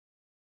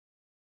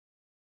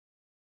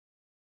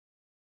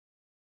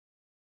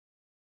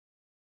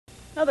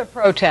Another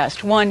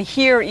protest, one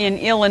here in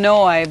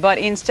Illinois, but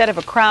instead of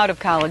a crowd of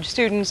college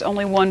students,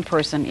 only one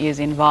person is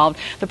involved.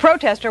 The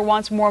protester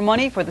wants more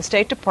money for the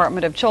State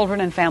Department of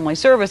Children and Family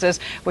Services,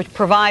 which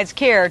provides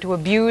care to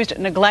abused,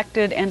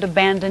 neglected, and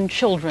abandoned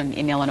children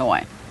in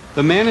Illinois.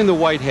 The man in the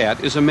white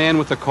hat is a man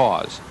with a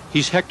cause.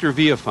 He's Hector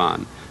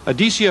Villafan, a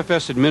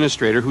DCFS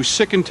administrator who's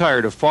sick and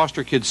tired of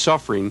foster kids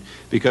suffering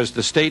because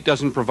the state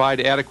doesn't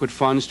provide adequate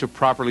funds to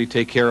properly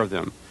take care of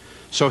them.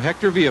 So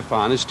Hector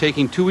Villafan is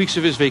taking 2 weeks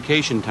of his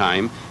vacation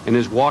time and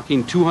is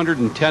walking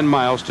 210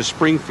 miles to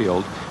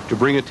Springfield to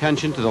bring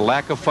attention to the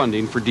lack of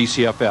funding for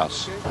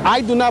DCFS.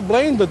 I do not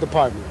blame the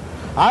department.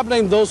 I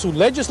blame those who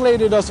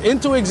legislated us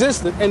into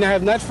existence and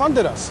have not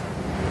funded us.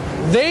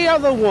 They are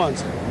the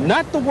ones,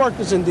 not the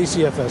workers in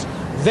DCFS.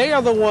 They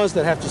are the ones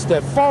that have to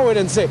step forward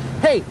and say,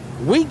 hey,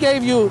 we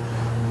gave you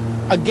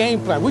a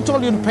game plan. We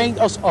told you to paint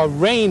us a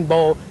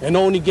rainbow and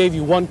only gave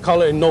you one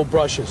color and no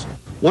brushes.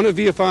 One of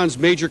Villafan's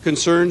major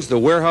concerns, the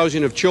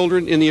warehousing of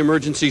children in the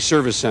Emergency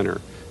Service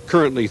Center.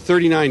 Currently,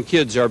 39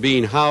 kids are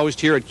being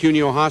housed here at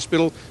Cuneo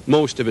Hospital.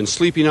 Most have been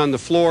sleeping on the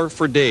floor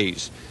for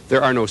days.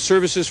 There are no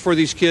services for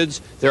these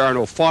kids. There are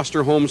no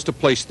foster homes to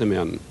place them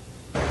in.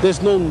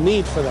 There's no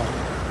need for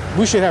that.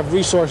 We should have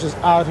resources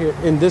out here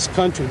in this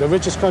country, the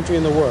richest country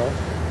in the world,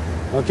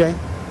 okay,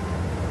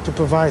 to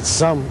provide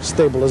some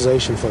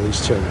stabilization for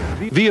these children.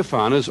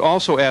 Villafan is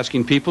also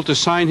asking people to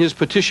sign his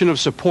petition of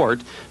support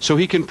so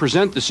he can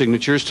present the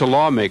signatures to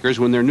lawmakers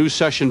when their new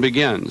session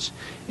begins.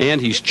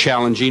 And he's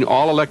challenging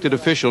all elected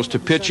officials to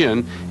pitch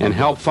in and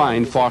help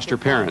find foster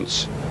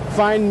parents.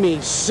 Find me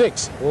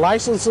 6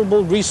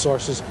 licensable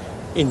resources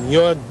in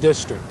your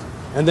district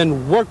and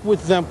then work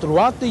with them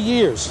throughout the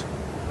years,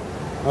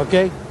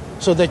 okay,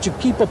 so that you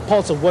keep a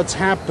pulse of what's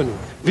happening.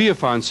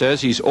 Villafan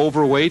says he's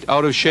overweight,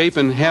 out of shape,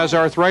 and has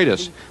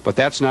arthritis, but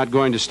that's not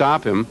going to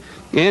stop him.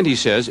 And he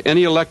says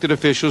any elected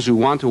officials who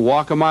want to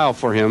walk a mile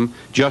for him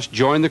just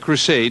join the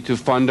crusade to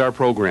fund our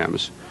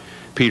programs.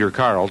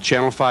 Karl,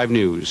 Channel 5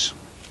 News.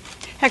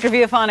 Hector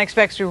Villafan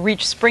expects to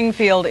reach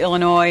Springfield,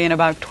 Illinois in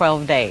about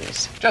 12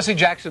 days. Jesse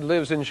Jackson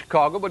lives in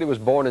Chicago, but he was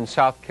born in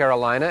South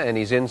Carolina, and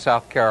he's in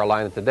South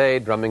Carolina today,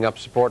 drumming up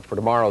support for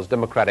tomorrow's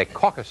Democratic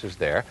caucuses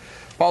there.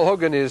 Paul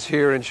Hogan is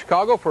here in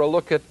Chicago for a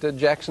look at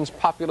Jackson's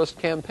populist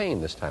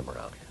campaign this time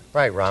around.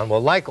 Right, Ron. Well,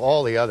 like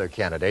all the other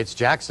candidates,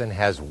 Jackson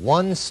has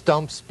one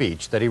stump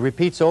speech that he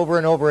repeats over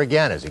and over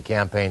again as he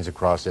campaigns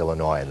across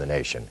Illinois and the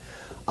nation.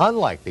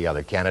 Unlike the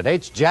other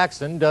candidates,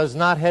 Jackson does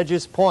not hedge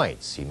his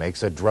points. He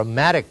makes a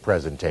dramatic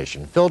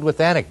presentation filled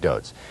with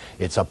anecdotes.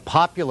 It's a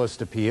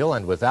populist appeal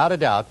and, without a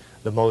doubt,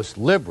 the most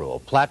liberal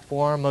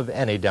platform of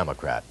any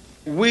Democrat.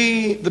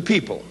 We, the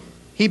people.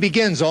 He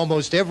begins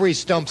almost every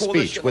stump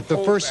speech with the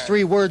first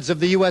 3 words of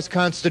the U.S.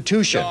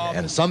 Constitution,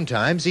 and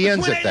sometimes he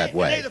ends it that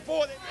way.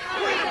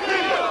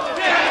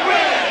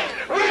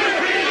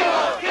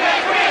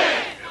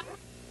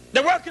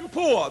 The working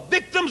poor,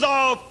 victims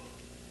of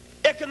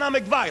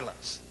economic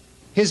violence.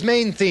 His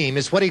main theme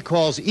is what he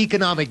calls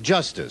economic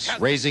justice,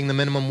 raising the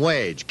minimum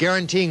wage,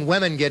 guaranteeing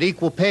women get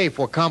equal pay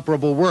for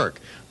comparable work,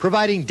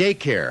 providing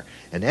daycare,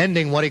 and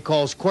ending what he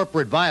calls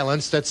corporate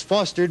violence that's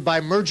fostered by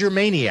merger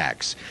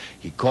maniacs.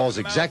 He calls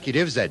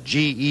executives at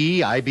GE,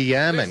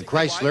 IBM, and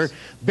Chrysler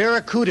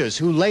barracudas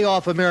who lay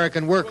off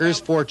American workers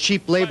for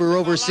cheap labor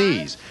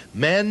overseas,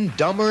 men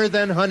dumber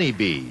than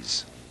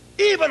honeybees.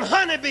 Even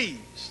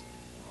honeybees,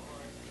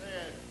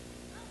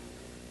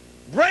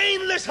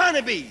 brainless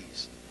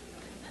honeybees,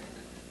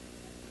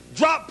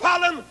 drop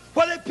pollen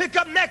where they pick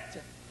up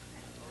nectar,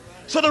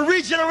 so to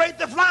regenerate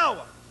the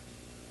flower.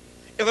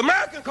 If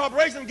American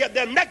corporations get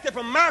their nectar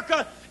from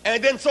America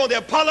and then sow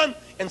their pollen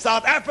in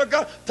South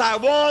Africa,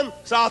 Taiwan,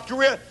 South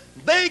Korea,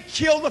 they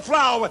kill the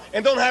flower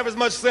and don't have as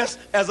much sense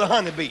as a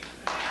honeybee.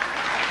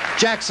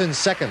 Jackson's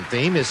second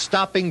theme is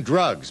stopping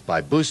drugs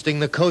by boosting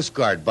the Coast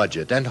Guard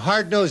budget and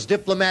hard-nosed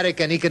diplomatic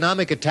and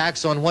economic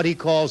attacks on what he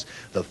calls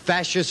the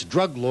fascist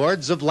drug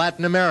lords of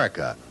Latin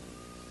America.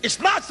 It's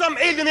not some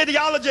alien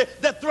ideology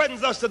that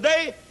threatens us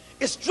today.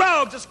 It's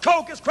drugs, it's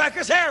coke, it's crack,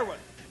 it's heroin.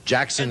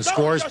 Jackson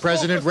scores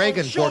President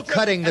Reagan for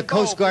cutting the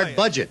Coast Guard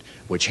budget,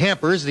 which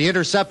hampers the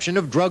interception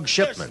of drug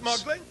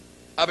shipments.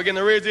 I begin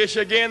to raise the issue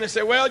again and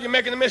say, well, you're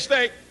making a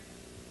mistake.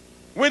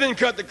 We didn't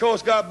cut the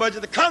Coast Guard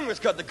budget. The Congress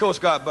cut the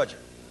Coast Guard budget.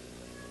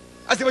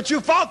 I said, but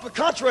you fought for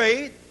contra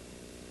aid.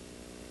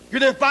 You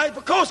didn't fight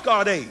for Coast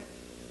Guard aid.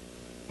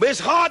 But it's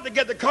hard to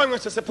get the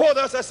Congress to support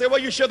us. I said, well,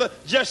 you should have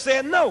just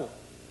said no.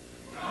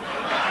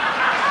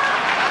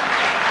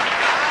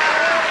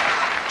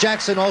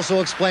 Jackson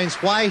also explains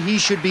why he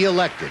should be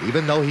elected,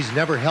 even though he's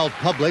never held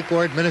public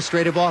or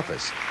administrative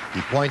office. He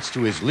points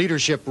to his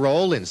leadership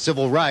role in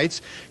civil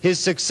rights, his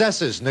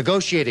successes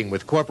negotiating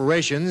with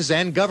corporations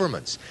and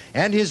governments,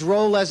 and his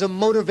role as a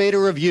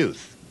motivator of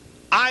youth.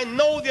 I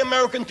know the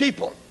American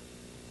people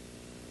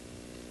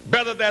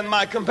better than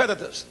my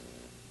competitors.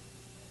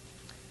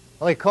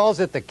 Well, he calls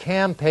it the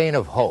campaign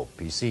of hope.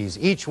 He sees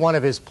each one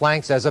of his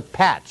planks as a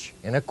patch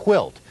in a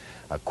quilt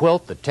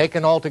that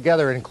taken all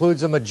together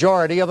includes a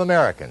majority of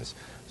Americans.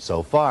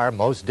 So far,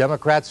 most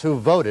Democrats who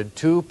voted,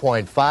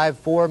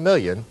 2.54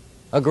 million,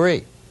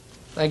 Agree.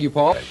 Thank you,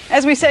 Paul.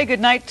 As we say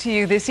goodnight to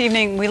you this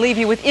evening, we leave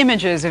you with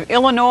images of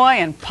Illinois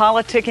and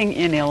politicking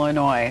in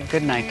Illinois.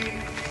 Good night.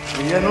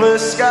 The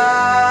endless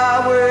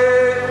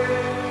skyway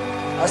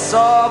I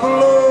saw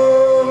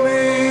below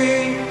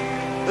me,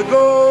 the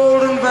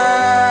golden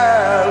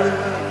valley,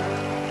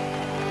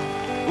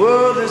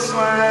 well, this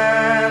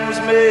land was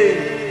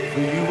made for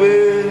you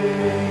and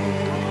me.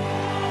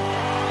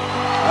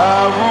 I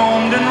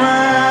roamed and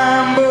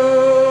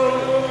rambled,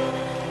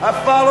 I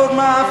followed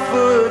my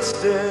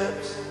footsteps